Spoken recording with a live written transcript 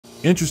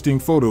Interesting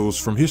photos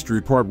from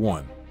history part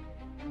 1.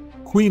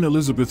 Queen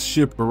Elizabeth's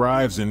ship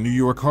arrives in New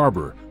York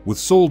Harbor with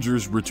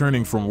soldiers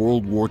returning from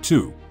World War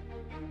II.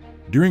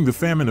 During the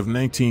famine of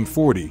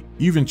 1940,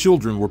 even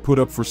children were put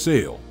up for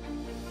sale.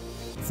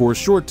 For a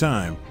short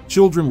time,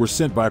 children were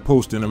sent by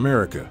post in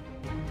America.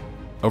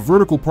 A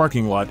vertical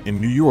parking lot in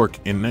New York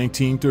in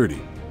 1930.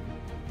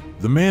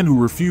 The man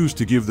who refused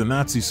to give the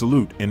Nazi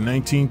salute in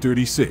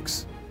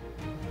 1936.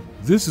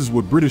 This is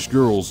what British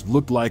girls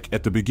looked like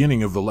at the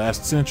beginning of the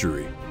last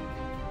century.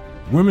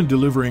 Women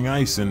delivering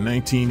ice in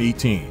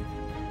 1918.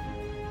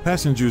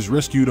 Passengers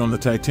rescued on the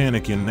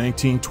Titanic in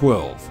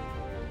 1912.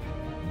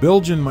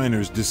 Belgian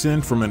miners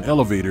descend from an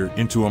elevator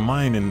into a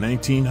mine in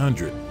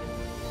 1900.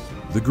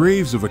 The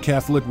graves of a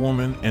Catholic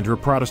woman and her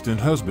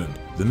Protestant husband,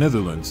 the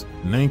Netherlands,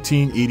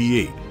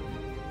 1988.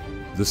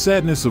 The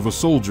sadness of a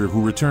soldier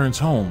who returns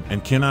home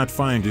and cannot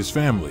find his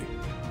family.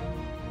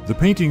 The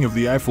painting of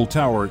the Eiffel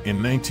Tower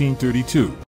in 1932.